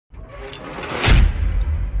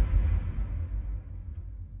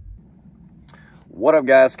What up,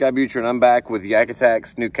 guys? Scott Butcher, and I'm back with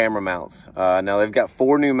YakAttack's new camera mounts. Now, they've got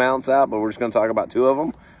 4 new mounts out, but we're just going to talk about 2 of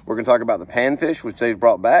them. We're going to talk about the PanFish, which they've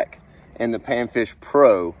brought back, and the PanFish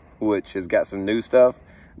Pro, which has got some new stuff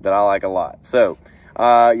that I like a lot. So,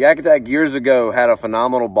 YakAttack years ago had a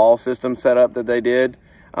phenomenal ball system set up that they did.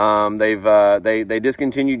 They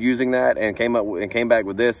discontinued using that and came back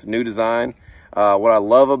with this new design. What I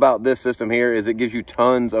love about this system here is it gives you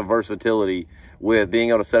tons of versatility with being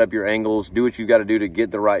able to set up your angles, do what you got to do to get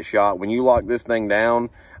the right shot. When you lock this thing down,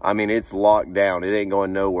 I mean, it's locked down. It ain't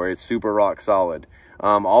going nowhere. It's super rock solid.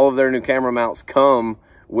 All of their new camera mounts come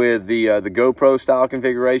with the GoPro style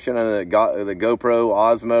configuration and the GoPro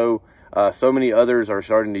Osmo. So many others are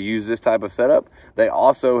starting to use this type of setup. They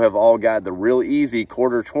also have all got the real easy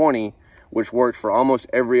quarter 20, which works for almost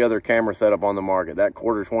every other camera setup on the market. That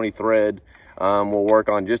quarter 20 thread will work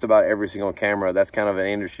on just about every single camera. That's kind of an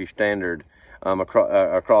industry standard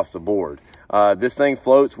across the board. This thing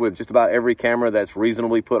floats with just about every camera that's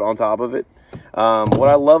reasonably put on top of it. What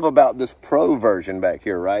I love about this Pro version back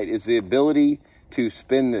here, right, is the ability to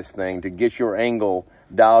spin this thing to get your angle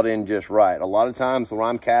dialed in just right. A lot of times when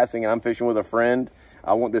I'm casting and I'm fishing with a friend,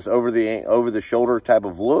 I want this over the shoulder type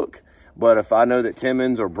of look. But if I know that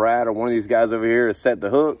Timmons or Brad or one of these guys over here has set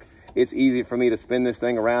the hook, it's easy for me to spin this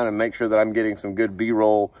thing around and make sure that I'm getting some good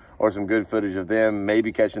B-roll or some good footage of them,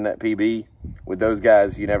 maybe catching that PB. With those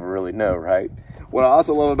guys, you never really know, right? What I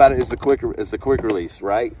also love about it is the quick release,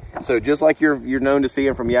 right? So just like you're known to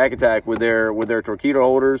seeing from YakAttack with their torpedo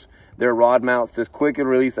holders, their rod mounts, this quick and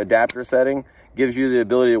release adapter setting gives you the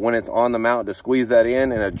ability to, when it's on the mount, to squeeze that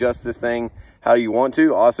in and adjust this thing how you want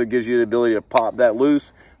to. Also gives you the ability to pop that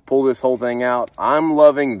loose, pull this whole thing out. I'm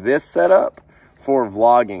loving this setup for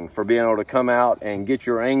vlogging, for being able to come out and get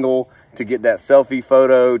your angle, to get that selfie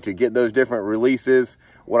photo, to get those different releases.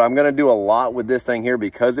 What I'm gonna do a lot with this thing here,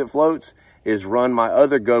 because it floats, is run my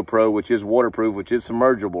other GoPro, which is waterproof, which is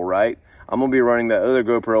submergible, right? I'm gonna be running that other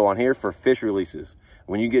GoPro on here for fish releases.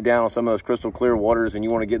 When you get down on some of those crystal clear waters and you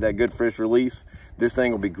wanna get that good fish release, this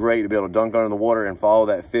thing will be great to be able to dunk under the water and follow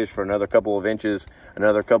that fish for another couple of inches,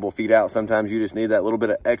 another couple of feet out. Sometimes you just need that little bit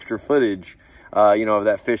of extra footage, you know, of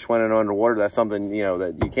that fish swimming underwater. That's something, you know,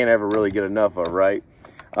 that you can't ever really get enough of, right?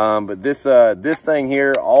 But this thing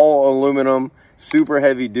here, all aluminum, super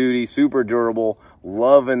heavy duty, super durable.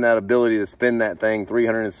 Loving that ability to spin that thing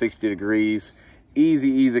 360 degrees.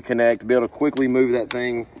 Easy connect, be able to quickly move that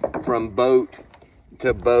thing from boat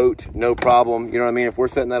to boat, no problem. You know what I mean? If we're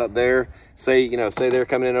setting that up there, say they're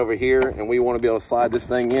coming in over here and we want to be able to slide this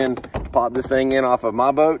thing in, pop this thing in off of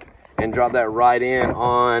my boat and drop that right in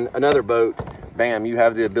on another boat, bam, you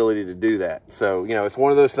have the ability to do that. So, you know, it's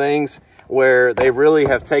one of those things where they really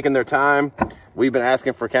have taken their time. We've been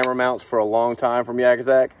asking for camera mounts for a long time from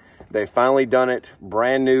YakAttack. They've finally done it,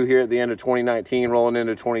 brand new here at the end of 2019, rolling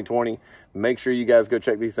into 2020. Make sure you guys go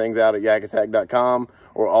check these things out at yakattack.com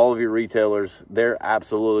or all of your retailers. They're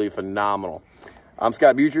absolutely phenomenal. I'm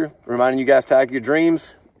Scott Butcher, reminding you guys to tackle your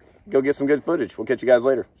dreams. Go get some good footage. We'll catch you guys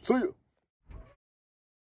later. See ya.